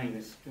Royal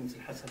Highness Prince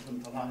Hassan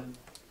bin Talal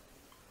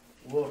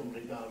warm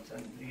regards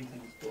and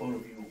greetings to all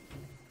of you.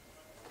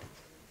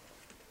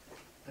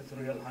 His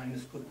Royal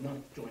Highness could not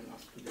join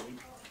us today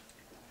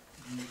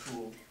due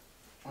to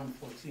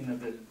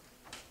unforeseeable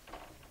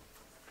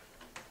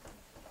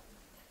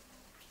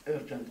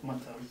urgent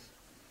matters.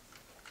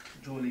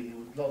 Julie, he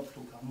would love to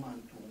come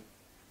and to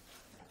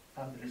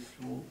address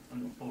you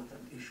on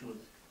important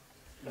issues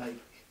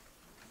like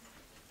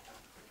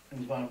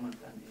environment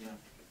and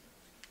energy.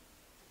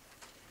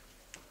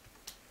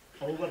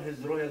 However, His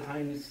Royal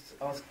Highness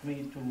asked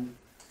me to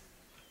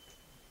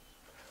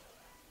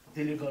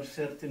deliver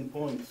certain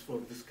points for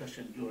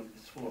discussion during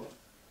this forum.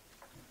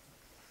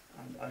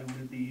 And I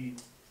will be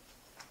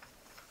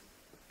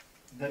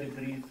very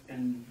brief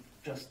in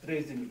just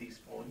raising these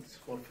points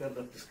for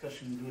further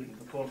discussion during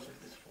the course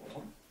of this forum.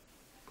 platform.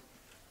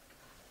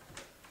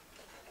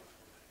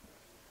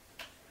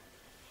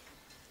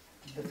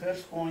 The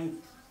first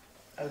point,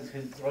 as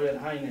His Royal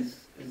Highness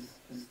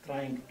is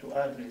trying to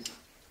address,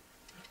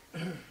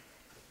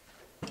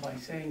 by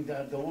saying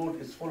that the world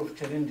is full of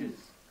challenges,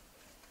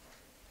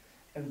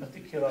 in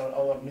particular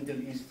our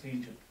Middle East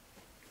region,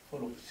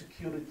 full of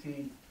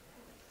security,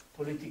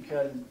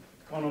 political,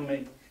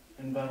 economic,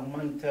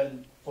 environmental,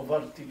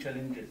 poverty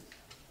challenges.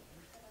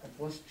 The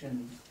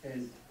question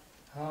is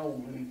how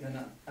we're going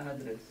to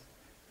address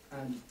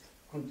and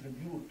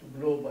contribute to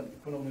global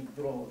economic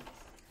growth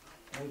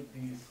with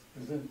these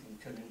presenting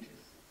challenges.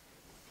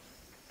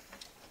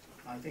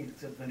 I think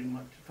it's a very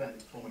much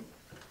valid point.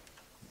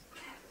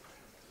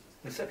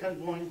 The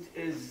second point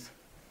is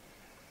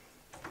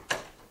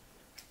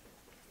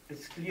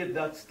it's clear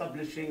that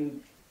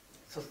establishing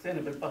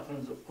sustainable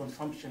patterns of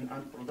consumption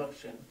and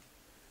production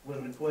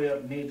will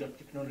require major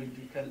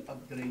technological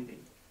upgrading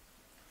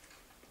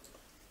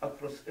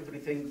across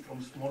everything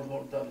from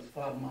smallholders,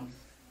 farmers,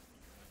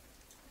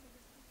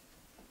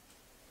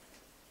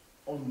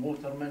 on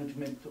water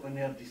management to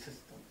energy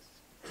systems.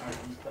 As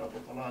Mr.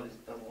 Talal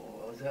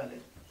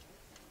Abu-Ghazaleh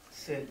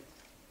said,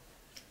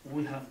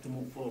 we have to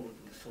move forward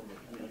with solar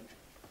energy.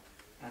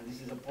 And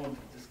this is a point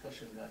of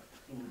discussion that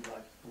we would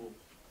like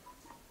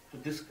to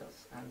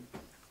discuss, and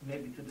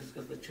maybe to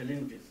discuss the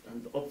challenges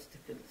and the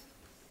obstacles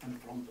in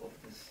front of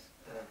this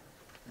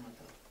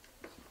matter.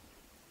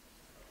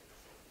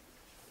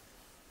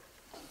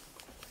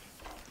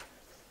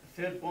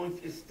 The third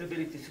point is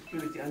stability,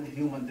 security, and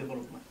human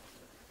development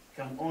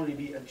can only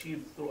be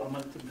achieved through a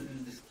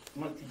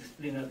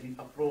multidisciplinary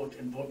approach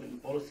involving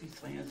policy,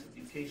 science,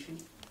 education,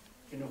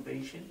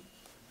 innovation,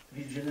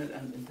 regional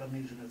and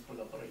international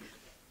collaboration.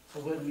 So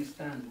where do we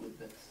stand with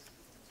this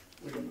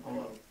within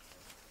our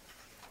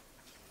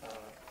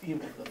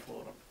theme of the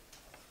forum?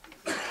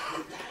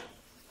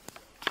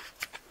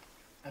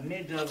 A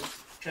major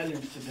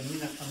challenge to the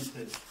MENA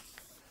countries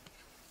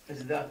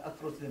is that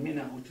across the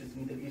MENA, which is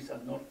Middle East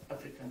and North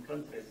African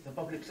countries, the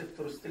public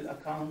sector still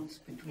accounts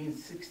between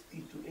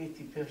 60 to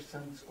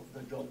 80% of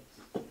the jobs.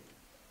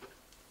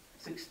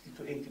 60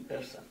 to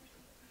 80%.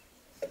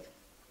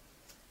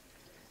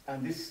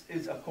 And this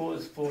is a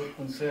cause for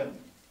concern.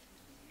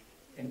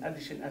 In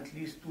addition, at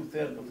least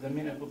 2/3 of the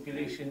MENA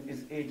population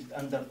is aged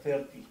under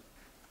 30.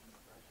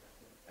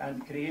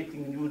 And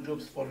creating new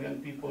jobs for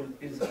young people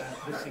is a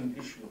pressing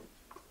issue.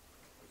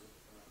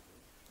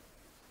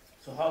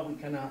 So how we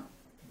can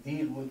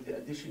deal with the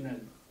additional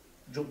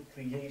job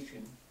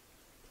creation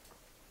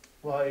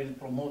while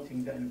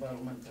promoting the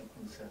environmental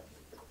concern?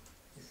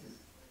 This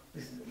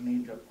is a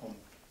major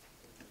point.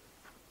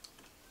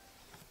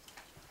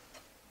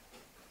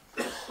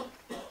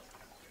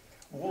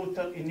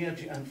 Water,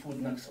 energy, and food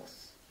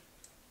nexus.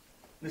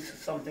 This is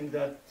something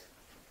that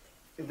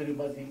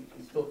everybody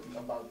is talking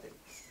about it.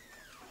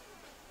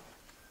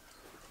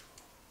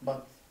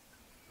 But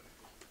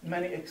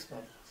many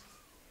experts,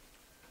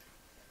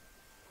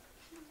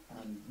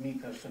 and me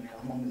personally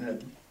among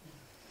them,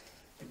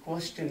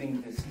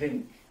 questioning this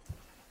link.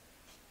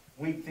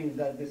 We think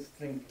that this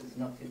link is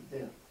not yet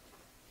there,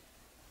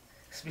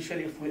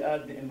 especially if we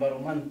add the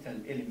environmental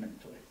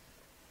element to it.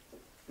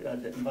 We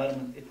add the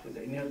environment to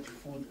the energy,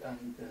 food,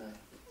 and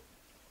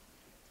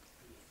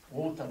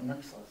water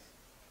nexus.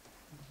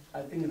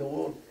 I think the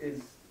world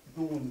is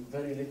doing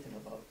very little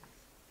about it.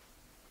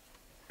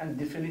 And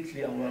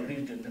definitely our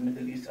region, the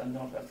Middle East and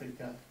North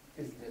Africa,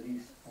 is the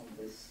least on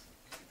this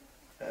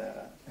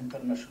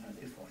international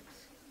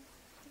efforts.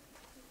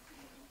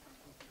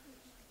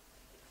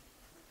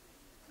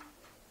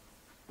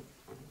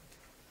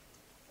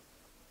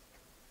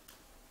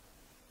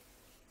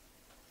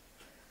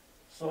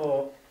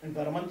 So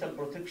environmental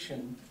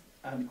protection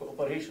and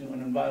cooperation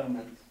on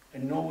environment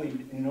in no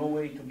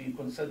way to be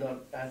considered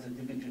as a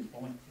division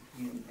point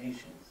between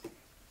nations.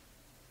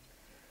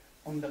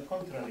 On the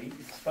contrary,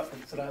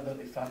 it's rather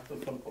a factor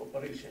for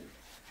cooperation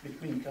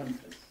between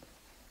countries.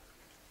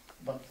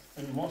 But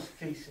in most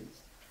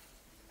cases,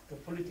 the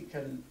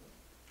political,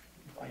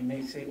 if I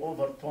may say,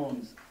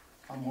 overtones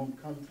among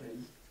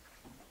countries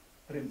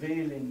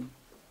prevailing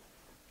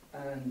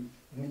and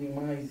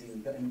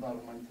minimizing the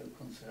environmental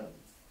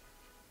concerns.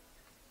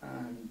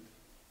 And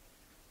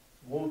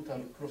water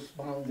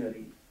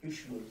cross-boundary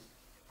issues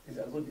is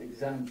a good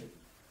example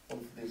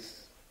of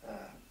this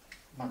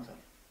matter.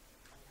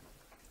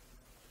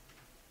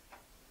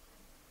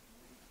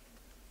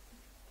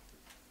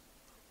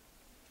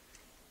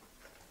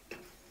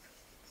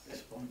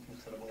 This point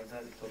Mr.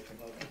 Abu-Ghazaleh talked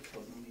about it, so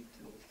no need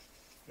to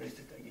raise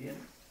it again.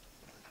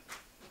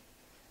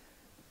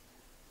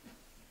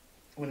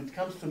 When it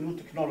comes to new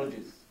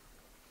technologies,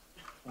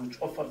 which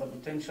offer the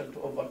potential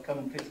to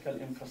overcome critical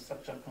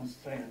infrastructure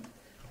constraints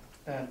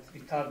that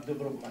retard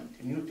development,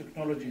 new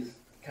technologies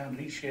can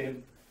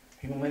reshape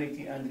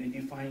humanity and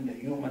redefine the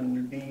human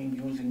well-being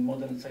using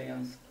modern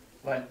science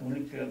like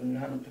molecular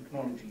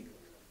nanotechnology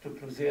to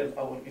preserve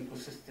our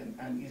ecosystem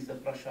and ease the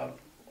pressure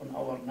on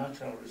our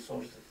natural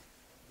resources.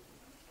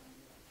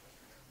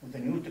 With the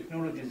new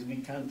technologies, we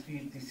can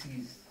treat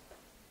disease,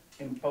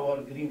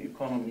 empower green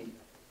economy,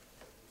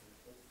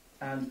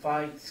 and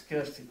fight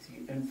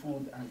scarcity in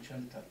food and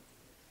shelter,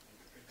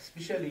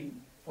 especially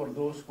for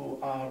those who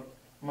are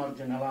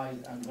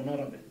marginalized and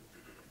vulnerable,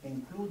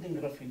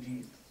 including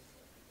refugees.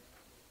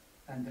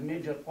 And the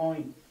major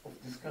point of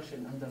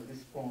discussion under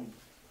this point,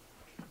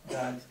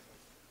 that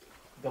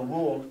the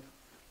world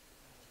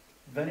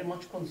very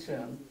much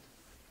concerned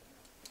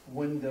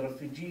when the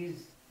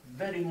refugees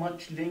very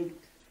much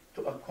linked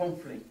to a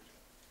conflict,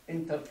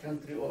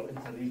 inter-country or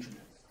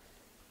inter-regional.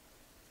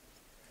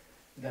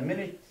 The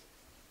minute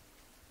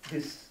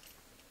this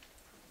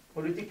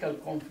political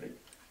conflict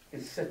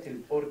is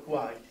settled or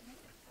quiet,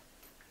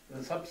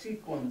 the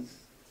subsequent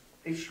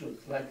issues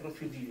like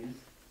refugees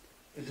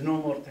is no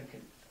more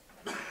taken.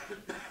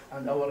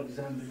 And our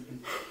example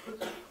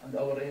is, and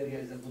our area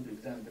is a good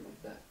example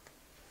of that.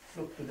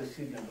 Look to the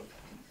Syrian refugees.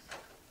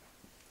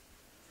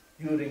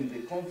 During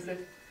the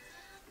conflict,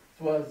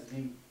 it was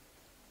the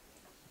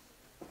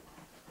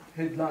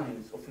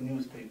headlines of a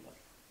newspaper.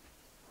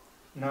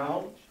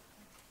 Now,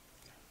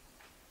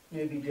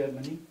 maybe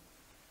Germany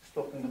is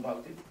talking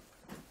about it,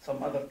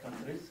 some other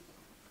countries,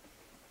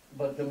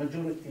 but the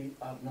majority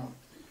are not.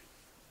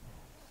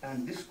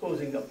 And this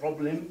causing a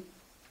problem,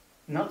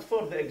 not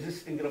for the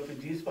existing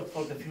refugees, but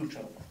for the future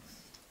ones.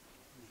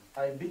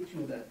 I bet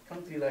you that a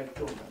country like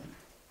Jordan,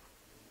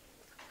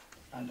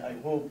 and I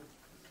hope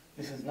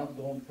this is not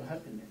going to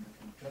happen in the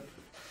future,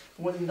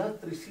 will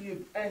not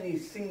receive any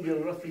single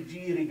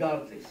refugee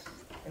regardless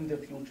in the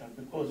future,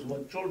 because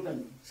what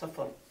Jordan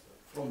suffered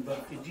from the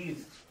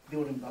refugees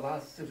during the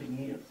last 7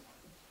 years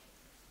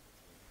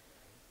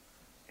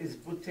is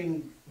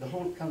putting the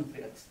whole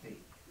country at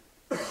stake,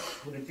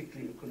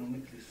 politically,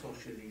 economically,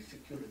 socially,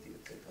 security,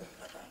 etc.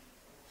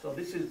 So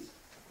this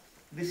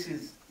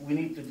is we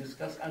need to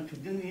discuss, and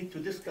we need to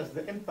discuss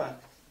the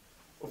impact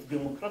of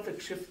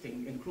demographic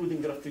shifting,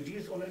 including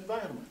refugees, on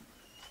environment.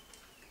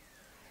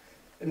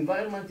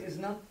 Environment is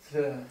not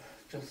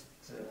just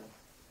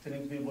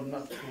telling people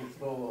not to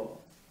throw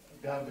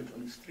garbage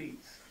on the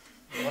streets.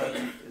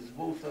 Environment is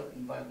water,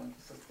 environment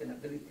is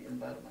sustainability,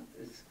 environment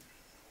is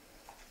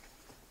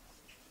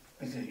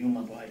a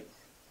human right.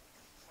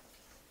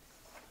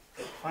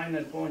 The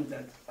final point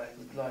that I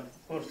would like,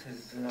 of course,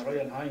 His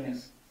Royal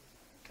Highness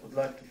would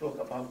like to talk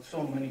about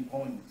so many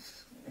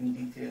points in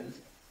detail,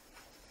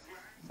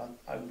 but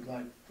I would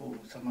like to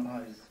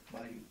summarize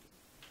by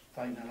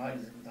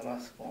finalizing the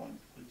last point,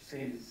 which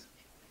says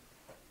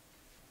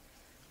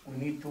we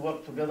need to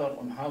work together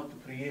on how to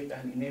create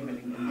an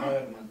enabling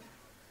environment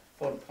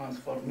for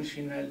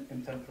transformational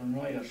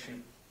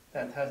entrepreneurship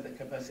that has the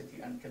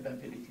capacity and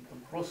capability to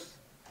cross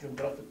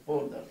geographic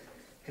borders,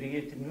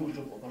 create new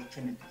job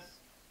opportunities.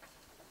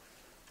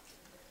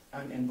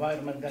 An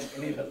environment that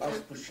enables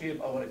us to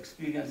shape our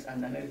experience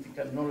and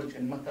analytical knowledge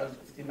in matters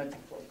of thematic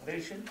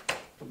cooperation,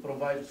 to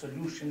provide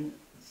solutions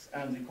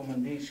and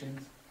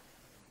recommendations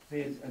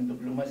based on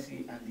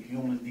diplomacy and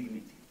human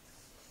dignity.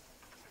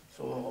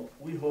 So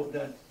we hope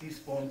that these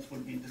points will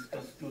be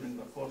discussed during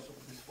the course of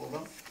this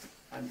forum,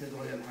 and His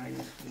Royal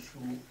Highness wish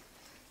you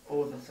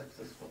all the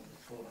success for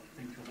this forum.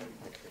 Thank you very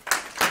much.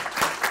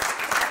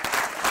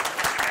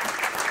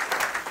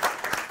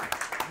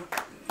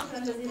 شكرا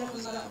جزيلا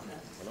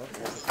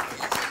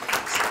للمرأة.